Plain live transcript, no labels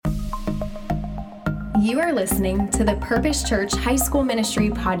You are listening to the Purpose Church High School Ministry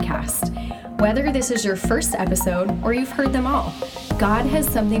podcast. Whether this is your first episode or you've heard them all, God has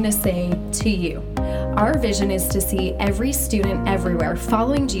something to say to you. Our vision is to see every student everywhere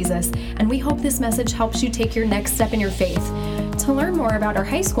following Jesus, and we hope this message helps you take your next step in your faith. To learn more about our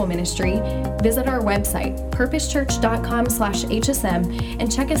high school ministry, visit our website, purposechurch.com/HSM,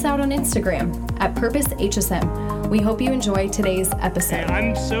 and check us out on Instagram at PurposeHSM. We hope you enjoy today's episode. Hey,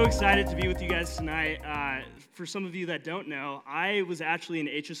 I'm so excited to be with you guys tonight. For some of you that don't know, I was actually an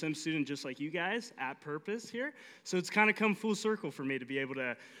HSM student just like you guys at Purpose here. So it's kind of come full circle for me to be able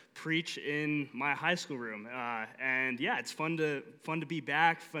to preach in my high school room. And yeah, it's fun to be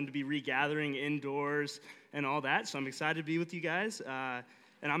back, fun to be regathering indoors and all that. So I'm excited to be with you guys. And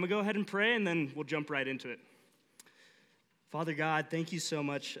I'm going to go ahead and pray, and then we'll jump right into it. Father God, thank you so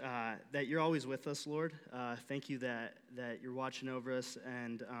much that you're always with us, Lord. Thank you that you're watching over us,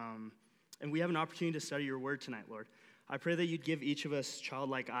 and we have an opportunity to study your word tonight, Lord. I pray that you'd give each of us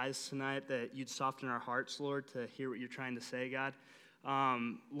childlike eyes tonight, that you'd soften our hearts, Lord, to hear what you're trying to say, God.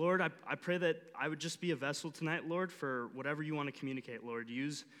 Lord, I pray that I would just be a vessel tonight, Lord, for whatever you want to communicate, Lord.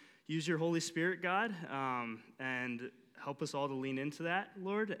 Use your Holy Spirit, God, and help us all to lean into that,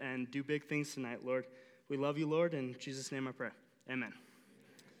 Lord, and do big things tonight, Lord. We love you, Lord. In Jesus' name I pray. Amen.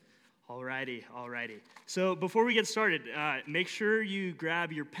 Alrighty. So before we get started, make sure you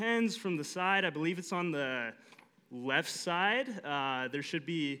grab your pens from the side. I believe it's on the left side. There should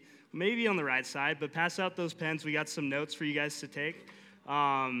be maybe on the right side, but pass out those pens. We got some notes for you guys to take.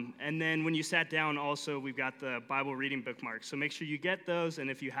 And then when you sat down, also, we've got the Bible reading bookmarks. So make sure you get those, and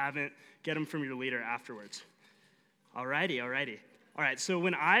if you haven't, get them from your leader afterwards. Alrighty. All right, so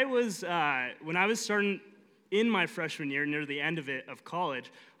when I was starting in my freshman year, near the end of it, of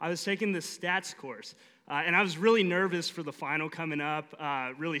college, I was taking this stats course, and I was really nervous for the final coming up,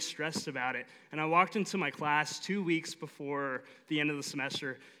 really stressed about it, and I walked into my class 2 weeks before the end of the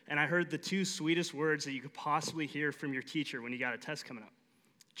semester, and I heard the two sweetest words that you could possibly hear from your teacher when you got a test coming up: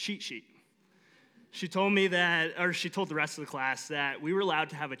 cheat sheet. She told me she told the rest of the class that we were allowed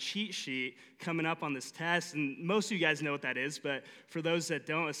to have a cheat sheet coming up on this test, and most of you guys know what that is, but for those that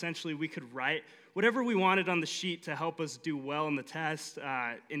don't, essentially we could write whatever we wanted on the sheet to help us do well in the test,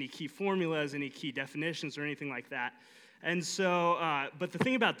 any key formulas, any key definitions, or anything like that. And so, but the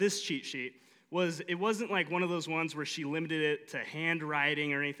thing about this cheat sheet was it wasn't like one of those ones where she limited it to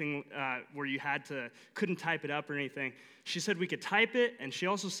handwriting or anything where you couldn't type it up or anything. She said we could type it, and she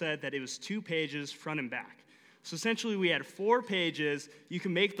also said that it was 2 pages front and back. So essentially we had 4 pages. You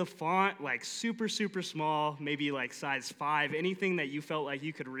can make the font like super, super small, maybe like size 5, anything that you felt like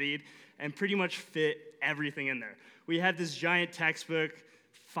you could read, and pretty much fit everything in there. We had this giant textbook,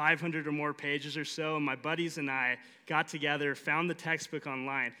 500 or more pages or so, and my buddies and I got together, found the textbook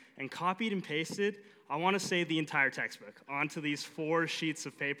online, and copied and pasted, I want to say, the entire textbook onto these 4 sheets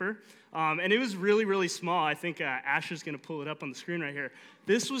of paper. And it was really, really small. I think Asher's going to pull it up on the screen right here.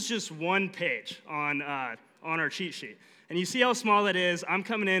 This was just 1 page on our cheat sheet. And you see how small that is? I'm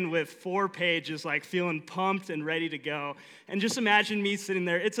coming in with 4 pages, like feeling pumped and ready to go. And just imagine me sitting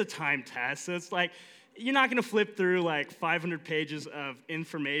there. It's a time test, so it's like, you're not going to flip through like 500 pages of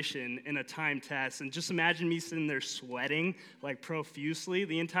information in a time test. And just imagine me sitting there sweating like profusely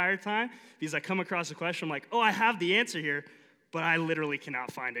the entire time because I come across a question, I'm like, oh, I have the answer here, but I literally cannot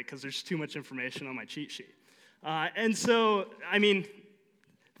find it because there's too much information on my cheat sheet. And so, I mean,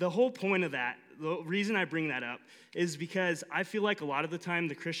 the whole point of that, the reason I bring that up is because I feel like a lot of the time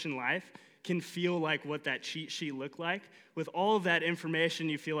the Christian life can feel like what that cheat sheet looked like. With all of that information,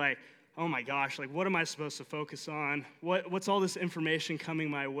 you feel like, oh my gosh, like what am I supposed to focus on? What's all this information coming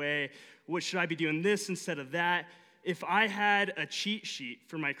my way? What should I be doing this instead of that? If I had a cheat sheet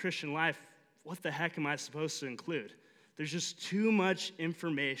for my Christian life, what the heck am I supposed to include? There's just too much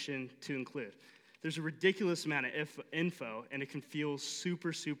information to include. There's a ridiculous amount of info, and it can feel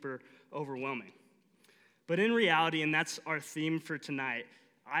super, super overwhelming. But in reality, and that's our theme for tonight,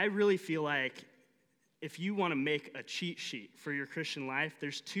 I really feel like if you want to make a cheat sheet for your Christian life,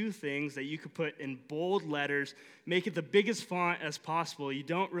 there's 2 things that you could put in bold letters, make it the biggest font as possible. You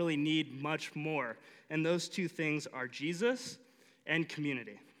don't really need much more. And those 2 things are Jesus and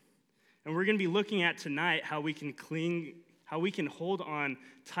community. And we're going to be looking at tonight how we can hold on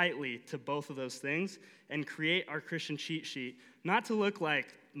tightly to both of those things and create our Christian cheat sheet, not to look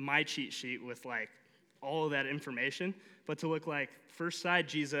like my cheat sheet with like all of that information, but to look like first side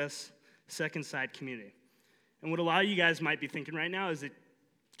Jesus, second side community. And what a lot of you guys might be thinking right now is it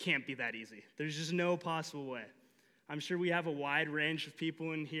can't be that easy. There's just no possible way. I'm sure we have a wide range of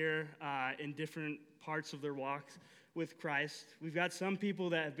people in here in different parts of their walks with Christ. We've got some people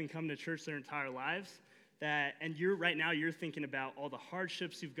that have been coming to church their entire lives, and right now you're thinking about all the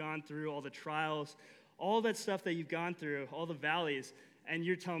hardships you've gone through, all the trials, all that stuff that you've gone through, all the valleys, and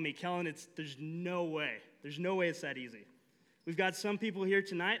you're telling me, Kellen, there's no way it's that easy. We've got some people here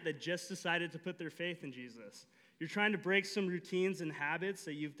tonight that just decided to put their faith in Jesus. You're trying to break some routines and habits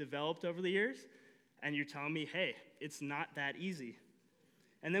that you've developed over the years, and you're telling me, hey, it's not that easy.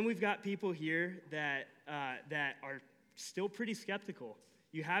 And then we've got people here that are still pretty skeptical.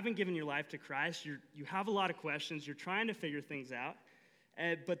 You haven't given your life to Christ. You have a lot of questions. You're trying to figure things out.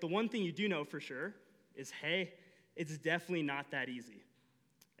 But the one thing you do know for sure is, hey, it's definitely not that easy.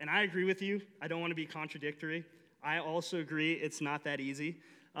 And I agree with you. I don't want to be contradictory. I also agree it's not that easy.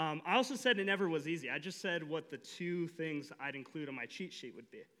 I also said it never was easy. I just said what the two things I'd include on my cheat sheet would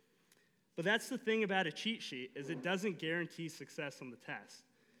be. But that's the thing about a cheat sheet, is it doesn't guarantee success on the test.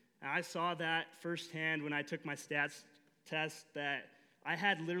 And I saw that firsthand when I took my stats test, that I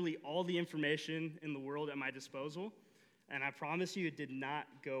had literally all the information in the world at my disposal, and I promise you it did not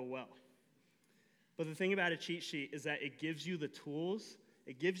go well. But the thing about a cheat sheet is that it gives you the tools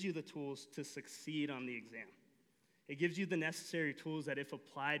to succeed on the exam. It gives you the necessary tools that, if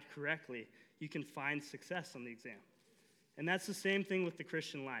applied correctly, you can find success on the exam. And that's the same thing with the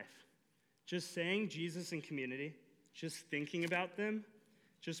Christian life. Just saying Jesus in community, just thinking about them,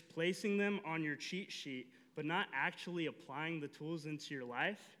 just placing them on your cheat sheet, but not actually applying the tools into your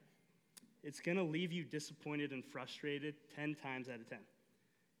life, it's going to leave you disappointed and frustrated 10 times out of 10.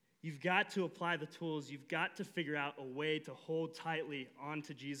 You've got to apply the tools. You've got to figure out a way to hold tightly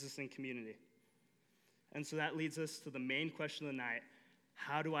onto Jesus in community. And so that leads us to the main question of the night: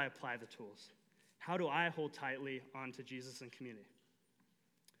 how do I apply the tools? How do I hold tightly onto Jesus in community?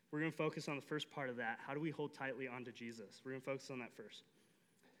 We're going to focus on the first part of that. How do we hold tightly onto Jesus? We're going to focus on that first.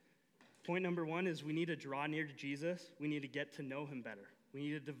 Point number one is we need to draw near to Jesus. We need to get to know him better. We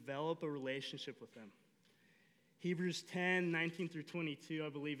need to develop a relationship with him. Hebrews 10, 19 through 22, I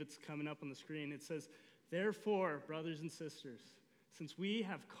believe it's coming up on the screen. It says, "Therefore, brothers and sisters, since we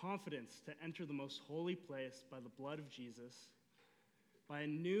have confidence to enter the most holy place by the blood of Jesus, by a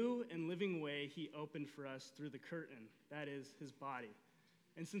new and living way he opened for us through the curtain, that is, his body.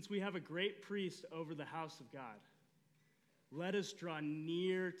 And since we have a great priest over the house of God, let us draw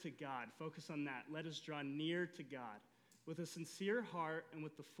near to God." Focus on that. Let us draw near to God with a sincere heart and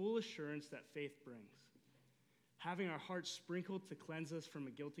with the full assurance that faith brings, having our hearts sprinkled to cleanse us from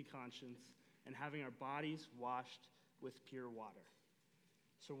a guilty conscience, and having our bodies washed with pure water.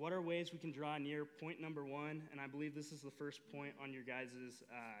 So what are ways we can draw near? Point number one, and I believe this is the first point on your guys'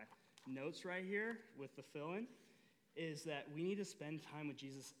 notes right here with the fill-in, is that we need to spend time with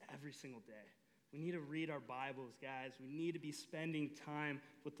Jesus every single day. We need to read our Bibles, guys. We need to be spending time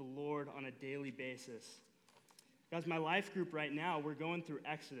with the Lord on a daily basis. Guys, my life group right now, we're going through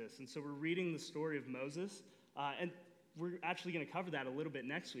Exodus, and so we're reading the story of Moses, and we're actually going to cover that a little bit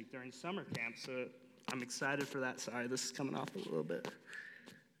next week during summer camp, so I'm excited for that. Sorry, this is coming off a little bit.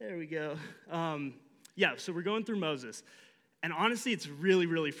 There we go. So we're going through Moses, and honestly, it's really,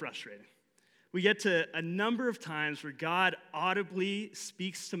 really frustrating. We get to a number of times where God audibly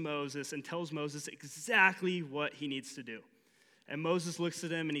speaks to Moses and tells Moses exactly what he needs to do. And Moses looks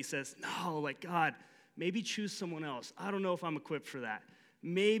at him and he says, "No, God, maybe choose someone else. I don't know if I'm equipped for that.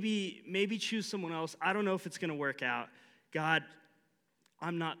 Maybe choose someone else. I don't know if it's going to work out. God,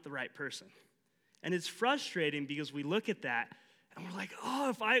 I'm not the right person." And it's frustrating because we look at that and we're like, oh,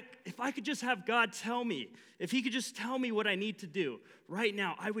 if I could just have God tell me, if he could just tell me what I need to do right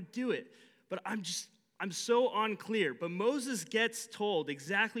now, I would do it. But I'm so unclear. But Moses gets told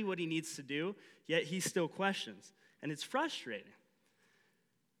exactly what he needs to do, yet he still questions. And it's frustrating.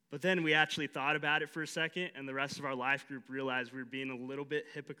 But then we actually thought about it for a second, and the rest of our life group realized we were being a little bit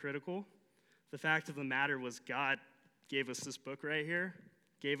hypocritical. The fact of the matter was God gave us this book right here,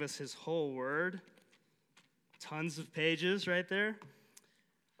 gave us his whole word, tons of pages right there.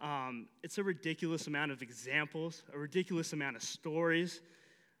 It's a ridiculous amount of examples, a ridiculous amount of stories,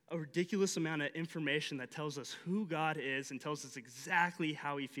 a ridiculous amount of information that tells us who God is and tells us exactly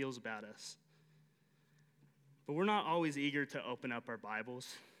how he feels about us. But we're not always eager to open up our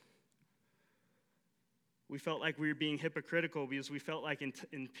Bibles. We felt like we were being hypocritical because we felt like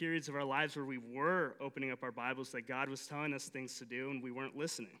in periods of our lives where we were opening up our Bibles that God was telling us things to do and we weren't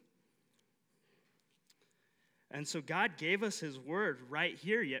listening. And so God gave us his word right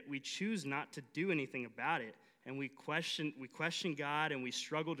here, yet we choose not to do anything about it. And we question God, and we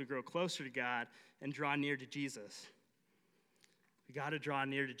struggle to grow closer to God and draw near to Jesus. We got to draw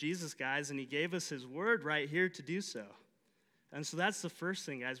near to Jesus, guys, and he gave us his word right here to do so. And so that's the first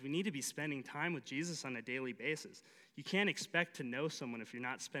thing, guys. We need to be spending time with Jesus on a daily basis. You can't expect to know someone if you're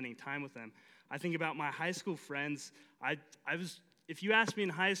not spending time with them. I think about my high school friends. If you asked me in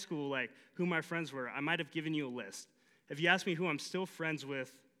high school, like, who my friends were, I might have given you a list. If you ask me who I'm still friends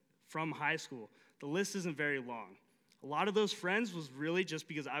with from high school, the list isn't very long. A lot of those friends was really just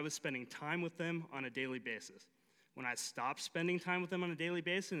because I was spending time with them on a daily basis. When I stopped spending time with them on a daily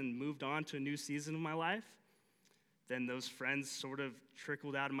basis and moved on to a new season of my life, then those friends sort of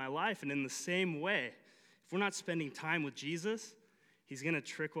trickled out of my life. And in the same way, if we're not spending time with Jesus, he's going to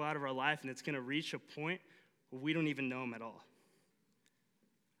trickle out of our life, and it's going to reach a point where we don't even know him at all.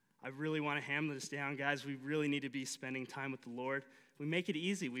 I really want to hammer this down, guys. We really need to be spending time with the Lord. We make it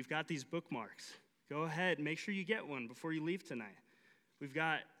easy. We've got these bookmarks. Go ahead, make sure you get one before you leave tonight.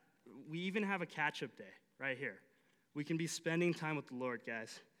 We even have a catch-up day right here. We can be spending time with the Lord,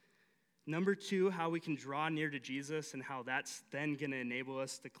 guys. Number 2, how we can draw near to Jesus and how that's then going to enable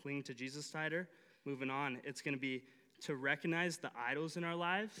us to cling to Jesus tighter. Moving on, it's going to be to recognize the idols in our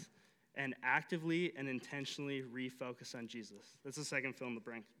lives and actively and intentionally refocus on Jesus. That's the second fill in the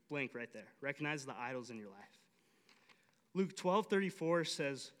blank right there. Recognize the idols in your life. Luke 12:34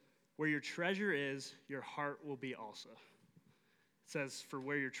 says, where your treasure is, your heart will be also. It says, for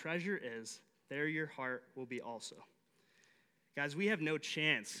where your treasure is, there your heart will be also. Guys, we have no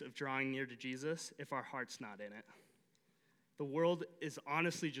chance of drawing near to Jesus if our heart's not in it. The world is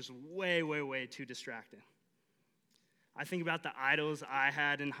honestly just way, way, way too distracting. I think about the idols I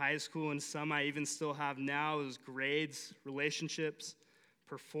had in high school, and some I even still have now. It was grades, relationships,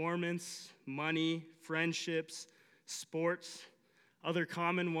 performance, money, friendships, sports, other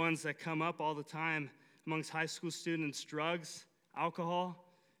common ones that come up all the time amongst high school students: drugs, alcohol,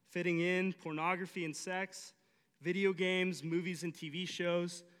 fitting in, pornography and sex, video games, movies and TV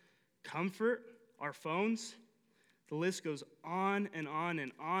shows, comfort, our phones. The list goes on and on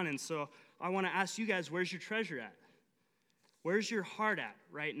and on. And so I want to ask you guys, where's your treasure at? Where's your heart at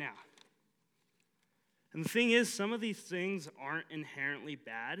right now? And the thing is, some of these things aren't inherently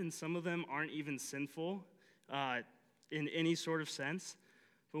bad, and some of them aren't even sinful in any sort of sense.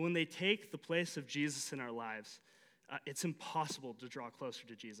 But when they take the place of Jesus in our lives, it's impossible to draw closer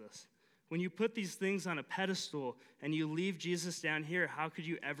to Jesus. When you put these things on a pedestal and you leave Jesus down here, how could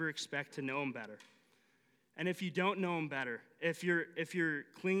you ever expect to know him better? And if you don't know him better, if you're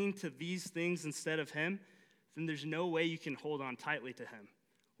clinging to these things instead of him, then there's no way you can hold on tightly to him.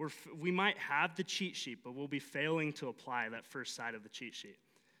 We might have the cheat sheet, but we'll be failing to apply that first side of the cheat sheet,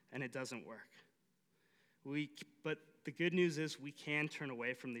 and it doesn't work. But the good news is we can turn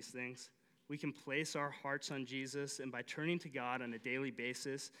away from these things. We can place our hearts on Jesus, and by turning to God on a daily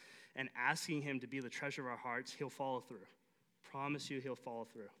basis and asking him to be the treasure of our hearts, he'll follow through. Promise you he'll follow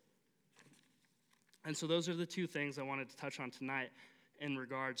through. And so those are the 2 things I wanted to touch on tonight in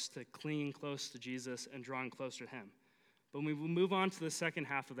regards to clinging close to Jesus and drawing closer to him. But when we move on to the second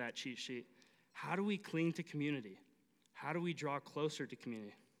half of that cheat sheet, how do we cling to community? How do we draw closer to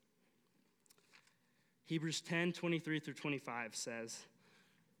community? Hebrews 10:23-25 says,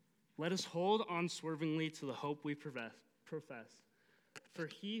 let us hold unswervingly to the hope we profess, for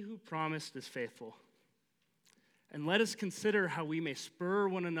he who promised is faithful. And let us consider how we may spur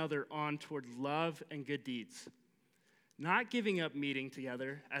one another on toward love and good deeds, not giving up meeting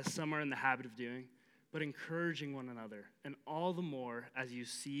together, as some are in the habit of doing, but encouraging one another, and all the more as you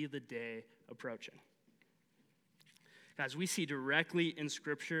see the day approaching. Guys, we see directly in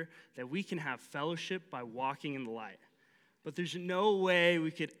Scripture that we can have fellowship by walking in the light. But there's no way we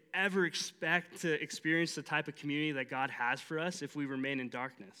could ever expect to experience the type of community that God has for us if we remain in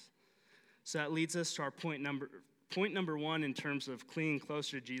darkness. So that leads us to our point number 1 in terms of clinging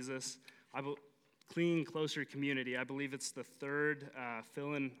closer to Jesus, clinging closer to community. I believe it's the third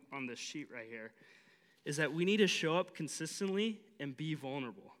fill-in on this sheet right here, is that we need to show up consistently and be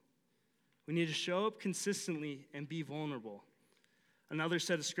vulnerable. We need to show up consistently and be vulnerable. Another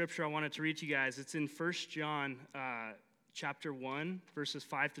set of scripture I wanted to read to you guys, it's in 1 John chapter 1, verses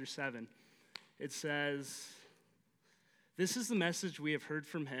 5-7. It says, this is the message we have heard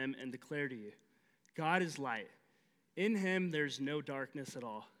from him and declare to you. God is light. In him there's no darkness at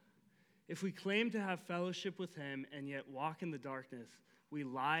all. If we claim to have fellowship with him and yet walk in the darkness, we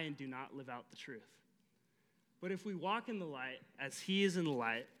lie and do not live out the truth. But if we walk in the light as he is in the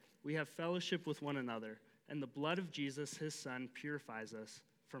light, we have fellowship with one another, and the blood of Jesus, his son, purifies us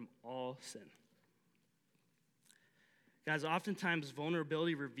from all sin. Guys, oftentimes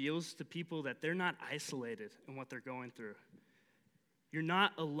vulnerability reveals to people that they're not isolated in what they're going through. You're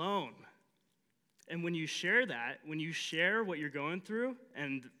not alone. And when you share that, when you share what you're going through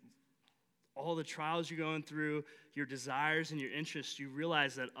and all the trials you're going through, your desires and your interests, you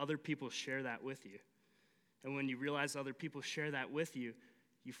realize that other people share that with you. And when you realize other people share that with you,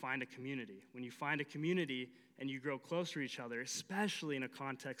 you find a community. When you find a community and you grow closer to each other, especially in a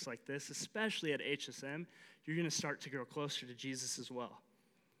context like this, especially at HSM, you're going to start to grow closer to Jesus as well.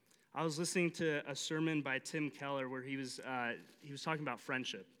 I was listening to a sermon by Tim Keller where he was talking about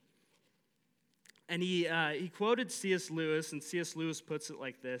friendship. And he quoted C.S. Lewis, and C.S. Lewis puts it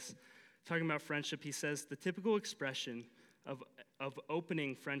like this, talking about friendship. He says, the typical expression of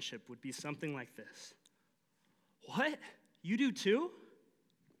opening friendship would be something like this. What? You do too?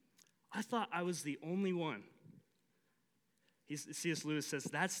 I thought I was the only one. C.S. Lewis says,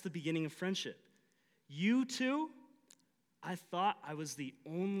 that's the beginning of friendship. You too? I thought I was the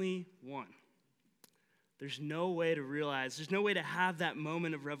only one. There's no way to realize, there's no way to have that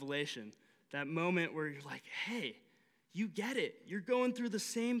moment of revelation, that moment where you're like, hey, you get it. You're going through the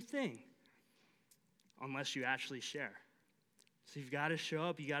same thing, unless you actually share. So you've got to show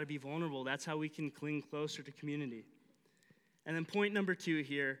up. You got to be vulnerable. That's how we can cling closer to community. And then point number 2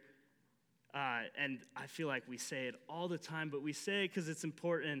 here, and I feel like we say it all the time, but we say it because it's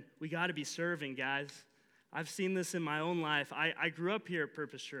important. We got to be serving, guys. I've seen this in my own life. I grew up here at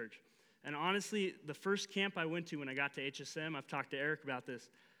Purpose Church. And honestly, the first camp I went to when I got to HSM, I've talked to Eric about this,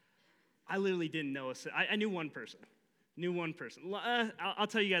 I literally didn't know. I knew one person. I'll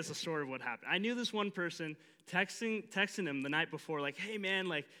tell you guys the story of what happened. I knew this one person, texting him the night before, like, hey, man,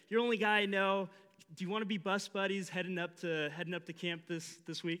 like, you're the only guy I know. Do you want to be bus buddies heading up to camp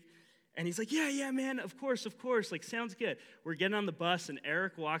this week? And he's like, yeah, man, of course, like, sounds good. We're getting on the bus, and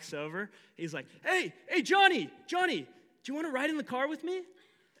Eric walks over. He's like, hey, Johnny, do you want to ride in the car with me?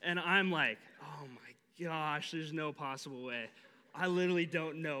 And I'm like, oh, my gosh, there's no possible way. I literally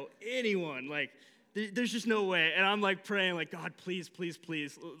don't know anyone. Like, there's just no way. And I'm, like, praying, like, God, please,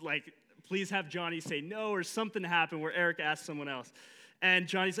 like, please have Johnny say no or something happen where Eric asks someone else. And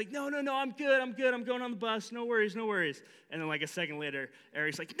Johnny's like, no, I'm good. I'm going on the bus. No worries. And then like a second later,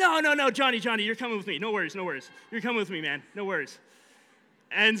 Eric's like, no, Johnny, you're coming with me. No worries. You're coming with me, man. No worries.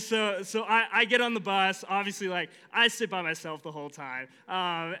 And so I get on the bus. Obviously, like, I sit by myself the whole time.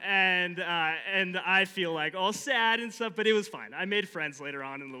 And I feel like all sad and stuff, but it was fine. I made friends later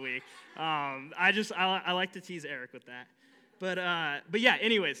on in the week. I like to tease Eric with that. But yeah,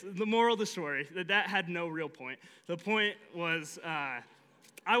 anyways, the moral of the story, that had no real point. The point was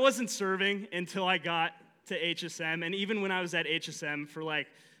I wasn't serving until I got to HSM, and even when I was at HSM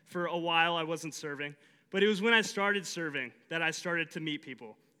for a while, I wasn't serving. But it was when I started serving that I started to meet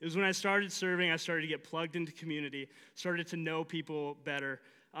people. It was when I started serving, I started to get plugged into community, started to know people better.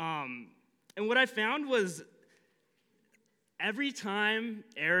 And what I found was every time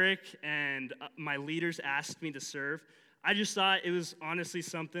Eric and my leaders asked me to serve, I just thought it was honestly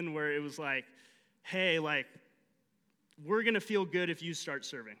something where it was like, hey, like, we're going to feel good if you start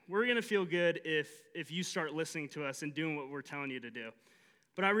serving. We're going to feel good if you start listening to us and doing what we're telling you to do.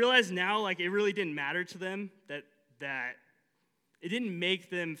 But I realize now, like, it really didn't matter to them that it didn't make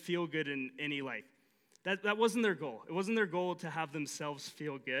them feel good in any, like, that wasn't their goal. It wasn't their goal to have themselves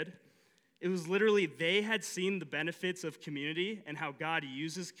feel good. It was literally they had seen the benefits of community and how God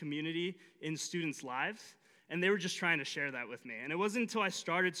uses community in students' lives, and they were just trying to share that with me. And it wasn't until I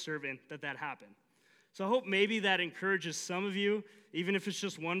started serving that happened. So I hope maybe that encourages some of you, even if it's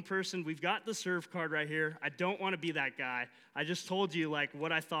just one person. We've got the serve card right here. I don't want to be that guy. I just told you, like,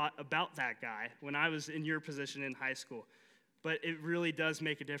 what I thought about that guy when I was in your position in high school. But it really does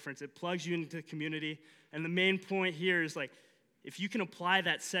make a difference. It plugs you into the community. And the main point here is, like, if you can apply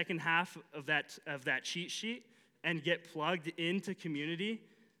that second half of that cheat sheet and get plugged into community,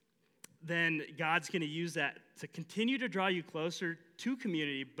 then God's going to use that to continue to draw you closer to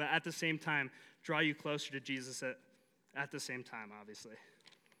community, but at the same time, draw you closer to Jesus at the same time, obviously.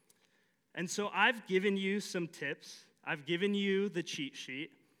 And so I've given you some tips. I've given you the cheat sheet,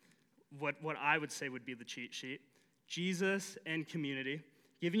 what I would say would be the cheat sheet. Jesus and community,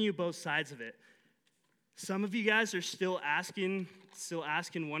 giving you both sides of it. Some of you guys are still asking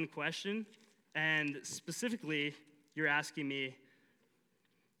one question, and specifically, you're asking me,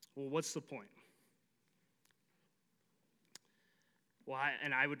 well, what's the point? Well,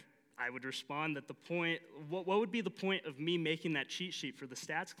 I would respond that the point, what would be the point of me making that cheat sheet for the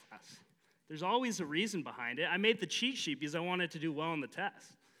stats class? There's always a reason behind it. I made the cheat sheet because I wanted to do well on the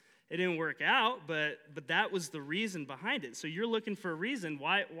test. It didn't work out, but that was the reason behind it. So you're looking for a reason.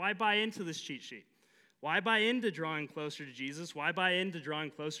 Why buy into this cheat sheet? Why buy into drawing closer to Jesus? Why buy into drawing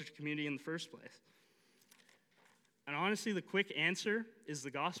closer to community in the first place? And honestly, the quick answer is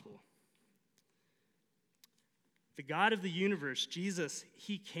the gospel. The God of the universe, Jesus,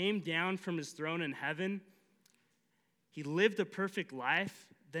 he came down from his throne in heaven. He lived a perfect life,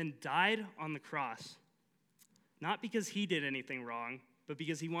 then died on the cross. not because he did anything wrong, but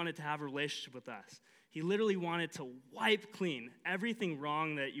because he wanted to have a relationship with us. He literally wanted to wipe clean everything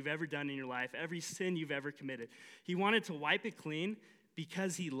wrong that you've ever done in your life, every sin you've ever committed. He wanted to wipe it clean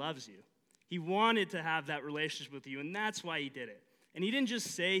because he loves you. He wanted to have that relationship with you, and that's why he did it. And he didn't just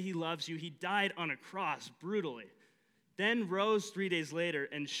say he loves you, he died on a cross brutally, then rose 3 days later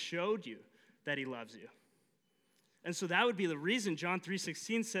and showed you that he loves you. And so that would be the reason John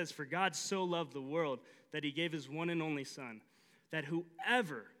 3:16 says, "For God so loved the world that he gave his one and only Son, that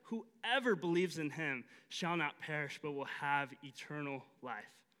whoever believes in him shall not perish but will have eternal life."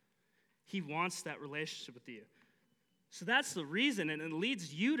 He wants that relationship with you. So that's the reason, and it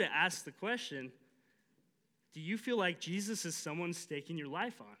leads you to ask the question, do you feel like Jesus is someone staking your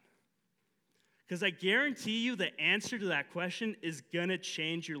life on? Because I guarantee you the answer to that question is going to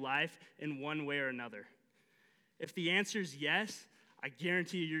change your life in one way or another. If the answer is yes, I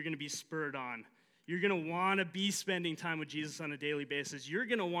guarantee you're going to be spurred on. You're going to want to be spending time with Jesus on a daily basis. You're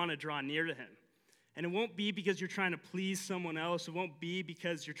going to want to draw near to him. And it won't be because you're trying to please someone else. It won't be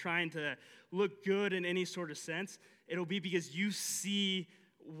because you're trying to look good in any sort of sense. It'll be because you see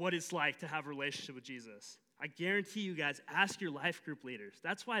what it's like to have a relationship with Jesus. I guarantee you guys, ask your life group leaders.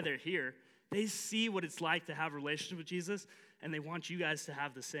 That's why they're here. They see what it's like to have a relationship with Jesus, and they want you guys to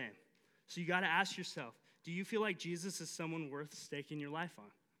have the same. So you got to ask yourself, do you feel like Jesus is someone worth staking your life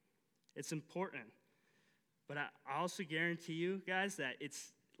on? It's important. But I also guarantee you guys that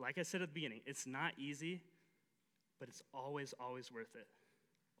it's, like I said at the beginning, it's not easy, but it's always, always worth it.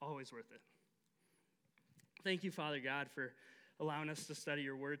 Always worth it. Thank you, Father God, for allowing us to study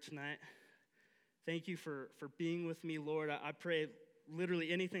your word tonight. Thank you for being with me, Lord. I pray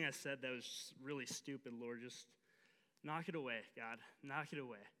literally anything I said that was really stupid, Lord, just knock it away, God. Knock it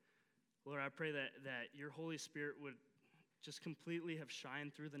away. Lord, I pray that your Holy Spirit would just completely have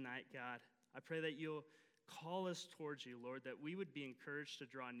shined through the night, God. I pray that you'll call us towards you, Lord, that we would be encouraged to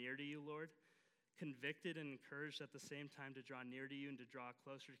draw near to you, Lord, convicted and encouraged at the same time to draw near to you and to draw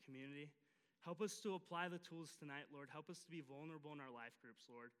closer to community. Help us to apply the tools tonight, Lord. Help us to be vulnerable in our life groups,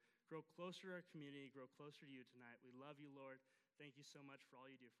 Lord. Grow closer to our community. Grow closer to you tonight. We love you, Lord. Thank you so much for all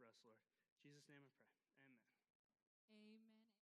you do for us, Lord. In Jesus' name I pray. Amen. Amen.